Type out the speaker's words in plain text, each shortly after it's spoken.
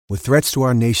With threats to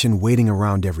our nation waiting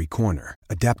around every corner,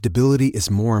 adaptability is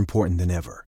more important than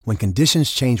ever. When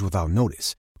conditions change without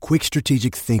notice, quick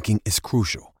strategic thinking is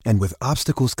crucial. And with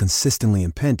obstacles consistently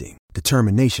impending,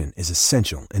 determination is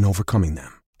essential in overcoming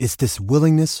them. It's this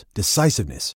willingness,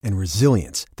 decisiveness, and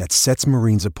resilience that sets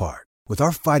Marines apart. With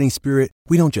our fighting spirit,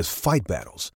 we don't just fight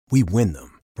battles, we win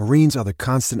them. Marines are the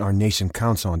constant our nation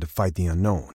counts on to fight the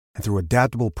unknown. And through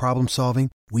adaptable problem solving,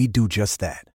 we do just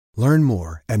that. Learn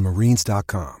more at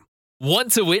marines.com.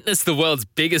 Want to witness the world's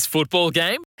biggest football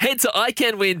game? Head to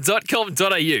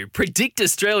iCanWin.com.au, predict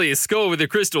Australia's score with a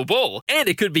crystal ball, and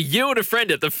it could be you and a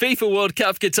friend at the FIFA World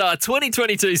Cup Qatar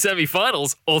 2022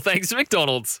 semi-finals, all thanks to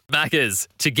McDonald's. Maccas,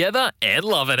 together and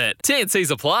loving it. TNCs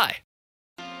apply.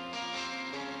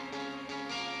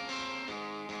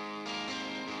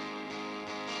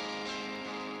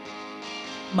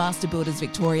 Master Builders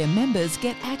Victoria members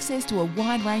get access to a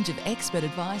wide range of expert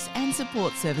advice and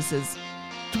support services.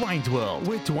 Dwayne's World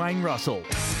with Dwayne Russell.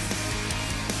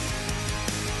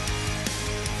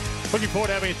 Looking forward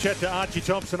to having a chat to Archie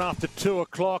Thompson after 2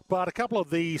 o'clock, but a couple of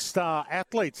the star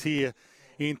athletes here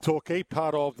in Torquay,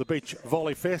 part of the Beach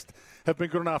Volley Fest, have been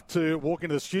good enough to walk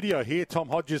into the studio here, Tom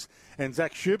Hodges and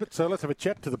Zach Schubert. So let's have a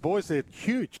chat to the boys. They're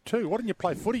huge too. Why didn't you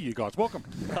play footy, you guys? Welcome.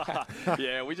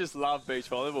 Yeah, we just love beach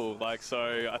volleyball.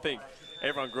 So I think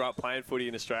everyone grew up playing footy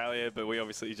in Australia, but we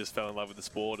obviously just fell in love with the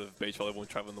sport of beach volleyball and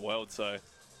traveling the world.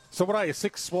 So what are you,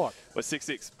 6 what? We're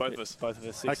 6'6", both of us. Both of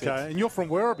us 6'6". Okay, and you're from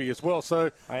Werribee as well, so...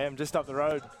 I am, just up the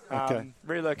road. Okay.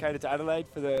 Relocated to Adelaide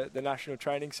for the National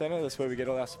Training Centre. That's where we get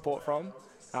all our support from.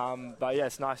 But yeah,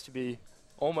 it's nice to be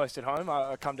almost at home.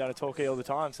 I come down to Torquay all the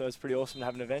time, so it's pretty awesome to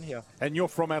have an event here. And you're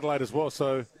from Adelaide as well,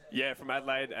 so... Yeah, from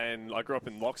Adelaide, and I grew up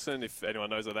in Loxton, if anyone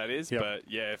knows what that is. Yep.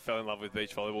 But yeah, fell in love with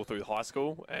beach volleyball through high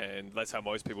school, and that's how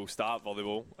most people start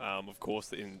volleyball. Of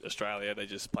course, in Australia, they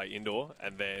just play indoor,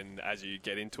 and then as you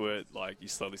get into it, you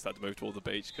slowly start to move toward the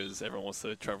beach because everyone wants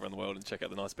to travel around the world and check out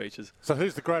the nice beaches. So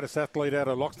who's the greatest athlete out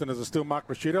of Loxton? Is it still Mark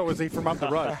Rashido, or is he from up the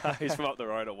road? He's from up the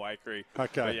road at Waikerie.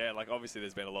 Okay. But yeah, obviously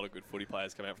there's been a lot of good footy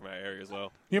players come out from our area as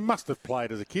well. You must have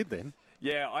played as a kid then.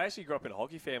 Yeah, I actually grew up in a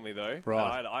hockey family though.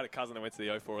 Right. I had a cousin that went to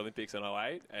the 04 Olympics in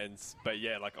 08, but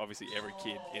yeah, obviously every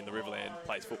kid in the Riverland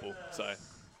plays football. So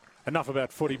enough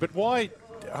about footy, but why?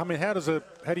 I mean, how do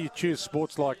you choose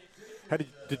sports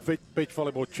did beach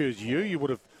volleyball choose you? You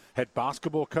would have had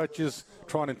basketball coaches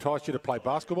try and entice you to play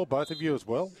basketball, both of you as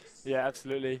well. Yeah,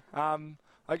 absolutely.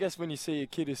 I guess when you see a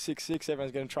kid who's 6'6",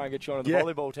 everyone's going to try and get you onto the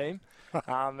volleyball team.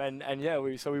 And yeah,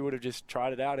 we would have just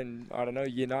tried it out in, I don't know,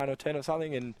 year 9 or 10 or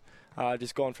something, and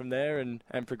just gone from there and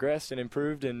progressed and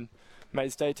improved and made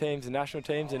state teams and national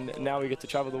teams, and now we get to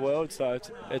travel the world, so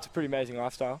it's a pretty amazing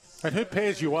lifestyle. And who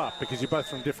pairs you up, because you're both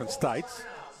from different states?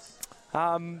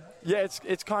 Yeah,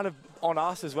 it's kind of on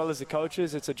us as well as the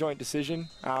coaches. It's a joint decision.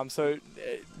 So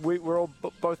we're all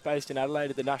both based in Adelaide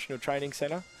at the National Training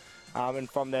Centre, and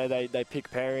from there they pick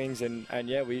pairings, and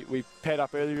yeah, we paired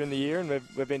up earlier in the year, and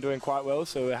we've been doing quite well,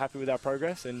 so we're happy with our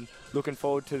progress and looking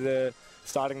forward to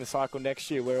starting the cycle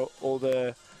next year, where all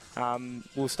the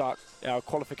we'll start our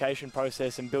qualification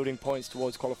process and building points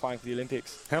towards qualifying for the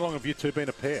Olympics. How long have you two been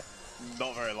a pair?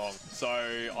 Not very long. So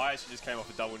I actually just came off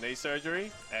a double knee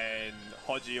surgery, and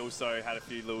Hodgie also had a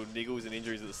few little niggles and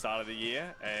injuries at the start of the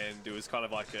year, and it was kind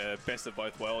of like a best of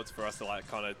both worlds for us to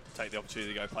kind of take the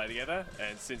opportunity to go play together.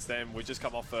 And since then, we've just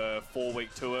come off a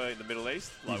 4-week tour in the Middle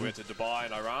East. We went to Dubai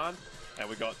and Iran, and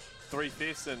we got 3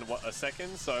 fifths and a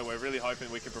second. So we're really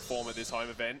hoping we can perform at this home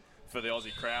event for the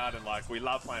Aussie crowd, and we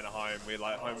love playing at home. We're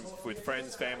home with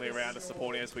friends, family around us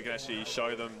supporting us. We can actually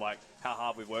show them how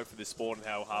hard we've worked for this sport and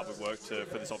how hard we've worked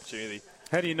for this opportunity.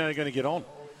 How do you know you're going to get on?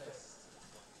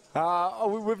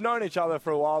 We've known each other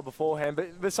for a while beforehand,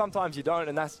 but sometimes you don't,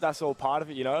 and that's all part of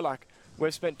it, you know.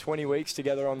 We've spent 20 weeks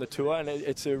together on the tour, and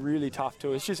it's a really tough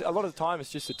tour. It's just a lot of the time it's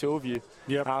just the two of you.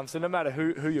 Yep. So no matter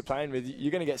who you're playing with,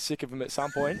 you're going to get sick of them at some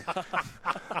point.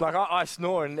 I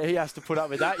snore, and he has to put up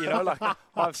with that, you know.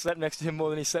 I've slept next to him more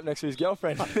than he slept next to his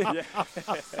girlfriend.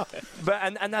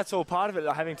 But that's all part of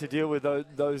it, having to deal with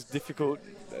those difficult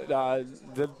the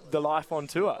life on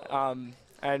tour.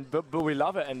 But we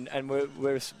love it, and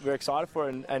we're excited for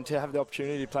it, and to have the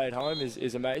opportunity to play at home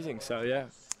is amazing. So yeah.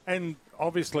 And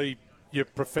obviously, you're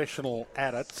professional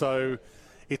at it, so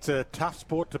it's a tough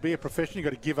sport to be a professional.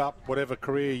 You've got to give up whatever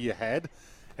career you had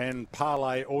and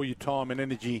parlay all your time and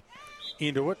energy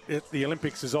into it. The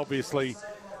Olympics is obviously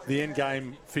the end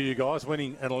game for you guys,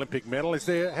 winning an Olympic medal. Is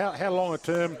there how long a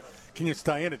term can you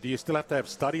stay in it? Do you still have to have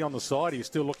study on the side? Are you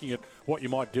still looking at what you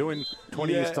might do in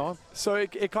 20 years' time? So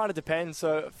it kind of depends.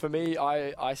 So for me,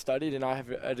 I studied and I have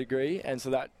a degree, and so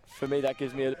that for me that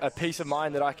gives me a peace of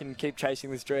mind that I can keep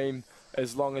chasing this dream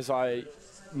as long as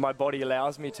my body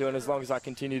allows me to, and as long as I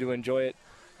continue to enjoy it.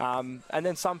 And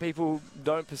then some people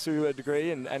don't pursue a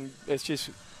degree, and it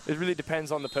really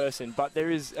depends on the person. But there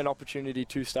is an opportunity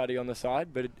to study on the side,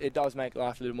 but it does make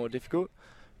life a little more difficult.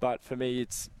 But for me,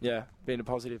 it's been a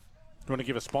positive. Do you want to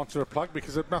give a sponsor a plug?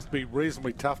 Because it must be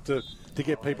reasonably tough to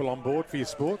get people on board for your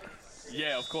sport.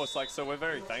 Yeah, of course. So we're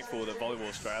very thankful that Volleyball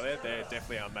Australia, they're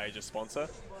definitely our major sponsor.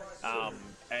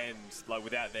 And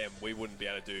without them, we wouldn't be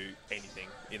able to do anything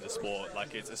in the sport.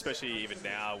 It's especially even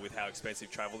now with how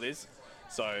expensive travel is.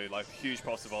 So huge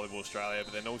props to Volleyball Australia,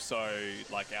 but then also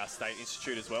our state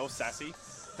institute as well, SASI.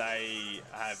 They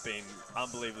have been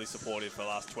unbelievably supportive for the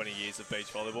last 20 years of beach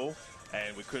volleyball,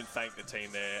 and we couldn't thank the team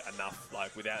there enough.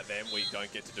 Without them, we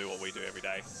don't get to do what we do every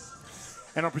day.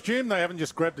 And I presume they haven't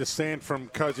just grabbed the sand from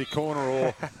Cozy Corner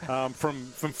or from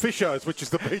Fisho's, which is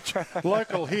the beach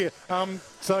local here.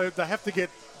 So they have to get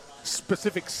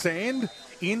specific sand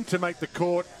in to make the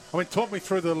court. Talk me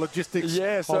through the logistics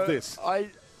of this.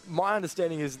 My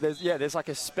understanding is there's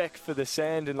a spec for the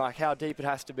sand and how deep it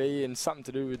has to be, and something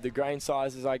to do with the grain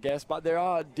sizes, I guess. But there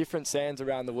are different sands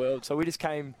around the world. So we just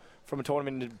came from a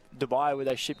tournament in Dubai where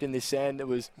they shipped in this sand that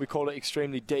we call it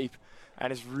extremely deep.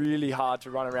 And it's really hard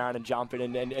to run around and jump it,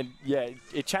 and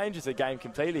it changes the game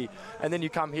completely. And then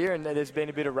you come here and there's been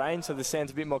a bit of rain, so the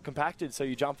sand's a bit more compacted, so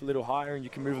you jump a little higher and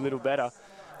you can move a little better.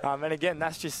 And again,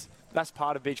 that's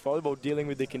part of beach volleyball, dealing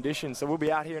with the conditions. So we'll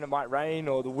be out here and it might rain,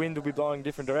 or the wind will be blowing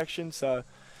different directions. So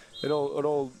it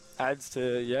all adds to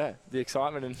the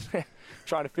excitement and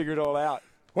trying to figure it all out.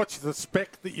 What's the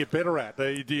spec that you're better at?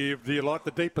 Do you like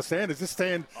the deeper sand? Is this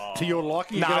sand to your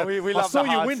liking? No, we love the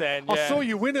hard sand. Yeah. I saw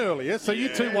you win earlier, so you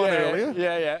two won earlier.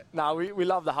 Yeah. No, we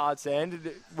love the hard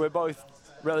sand. We're both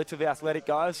relatively athletic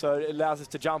guys, so it allows us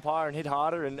to jump higher and hit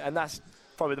harder, and that's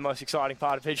probably the most exciting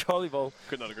part of beach volleyball.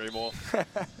 Could not agree more.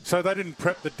 So they didn't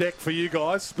prep the deck for you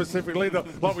guys specifically,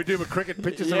 like we do with cricket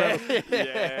pitches around?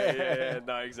 Yeah.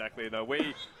 No, exactly. No,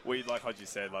 we like Hodgie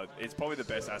said, it's probably the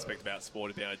best aspect about sport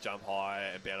is being able to jump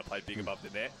high and being able to play big above the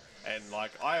net. And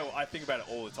I think about it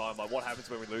all the time. What happens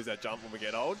when we lose our jump when we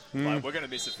get old? We're going to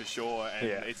miss it for sure. And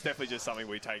it's definitely just something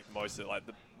we take most of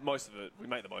it. We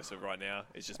make the most of it right now.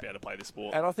 Is just be able to play the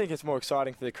sport. And I think it's more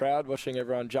exciting for the crowd watching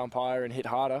everyone jump higher and hit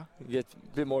harder. You get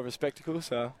a bit more of a spectacle.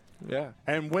 So yeah.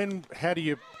 And how do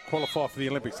you qualify for the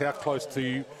Olympics? How close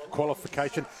to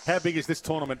qualification? How big is this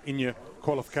tournament in your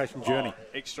qualification journey?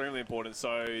 Extremely important.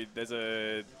 So it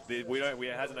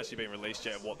hasn't actually been released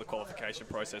yet what the qualification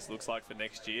process looks like for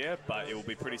next year, but it will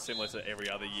be pretty similar to every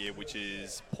other year, which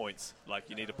is points.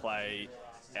 You need to play,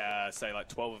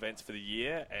 12 events for the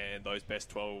year, and those best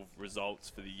 12 results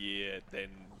for the year, then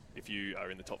if you are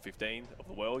in the top 15 of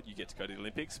the world, you get to go to the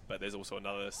Olympics. But there's also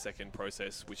another second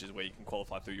process, which is where you can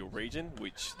qualify through your region,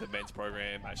 which the men's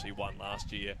program actually won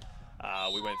last year.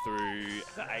 We went through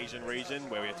the Asian region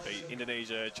where we had to beat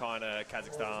Indonesia, China,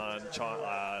 Kazakhstan,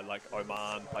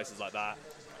 Oman, places like that.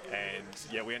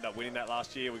 And we ended up winning that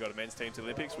last year. We got a men's team to the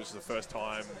Olympics, which is the first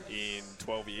time in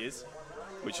 12 years,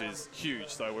 which is huge.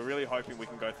 So we're really hoping we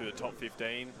can go through the top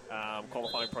 15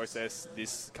 qualifying process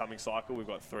this coming cycle. We've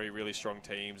got 3 really strong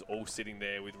teams all sitting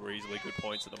there with reasonably good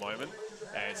points at the moment.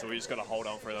 And so we just got to hold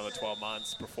on for another 12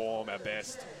 months, perform our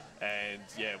best. And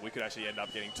we could actually end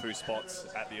up getting 2 spots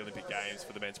at the Olympic Games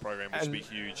for the men's program, which would be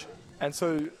huge. And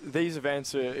so these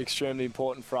events are extremely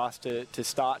important for us to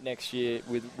start next year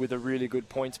with a really good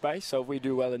points base. So if we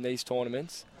do well in these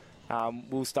tournaments,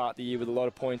 we'll start the year with a lot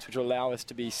of points, which will allow us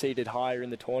to be seated higher in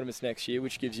the tournaments next year,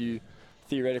 which gives you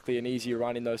theoretically an easier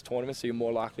run in those tournaments, so you're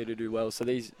more likely to do well. So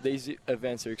these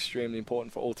events are extremely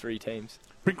important for all 3 teams.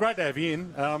 Been great to have you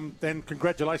in, and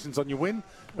congratulations on your win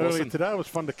earlier today. It was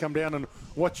fun to come down and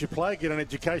watch you play, get an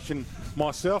education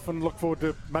myself, and look forward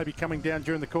to maybe coming down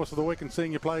during the course of the week and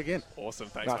seeing you play again. Awesome,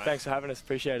 thanks, mate. Thanks for having us,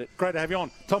 appreciate it. Great to have you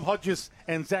on. Tom Hodges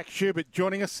and Zach Schubert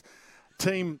joining us.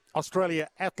 Team Australia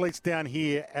athletes down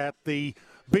here at the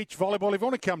beach volleyball. If you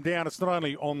want to come down, it's not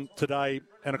only on today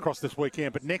and across this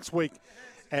weekend, but next week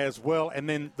as well, and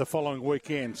then the following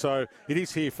weekend. So it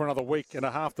is here for another week and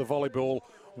a half, the Volleyball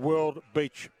World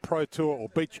Beach Pro Tour, or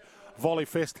Beach Volley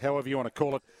Fest, however you want to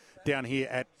call it, down here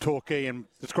at Torquay. And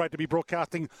it's great to be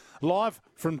broadcasting live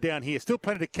from down here. Still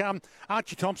plenty to come.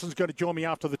 Archie Thompson's going to join me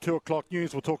after the 2 o'clock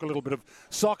news. We'll talk a little bit of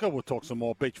soccer. We'll talk some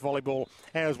more beach volleyball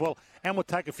as well. And we'll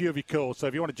take a few of your calls. So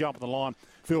if you want to jump on the line,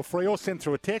 feel free, or send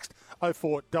through a text.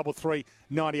 0433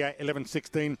 98 11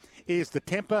 16 is the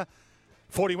Tempur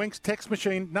 40 Winks text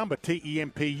machine number,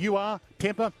 TEMPUR.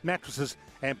 Tempur mattresses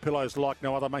and pillows like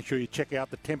no other. Make sure you check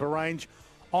out the Tempur range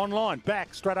online.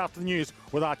 Back straight after the news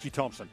with Archie Thompson.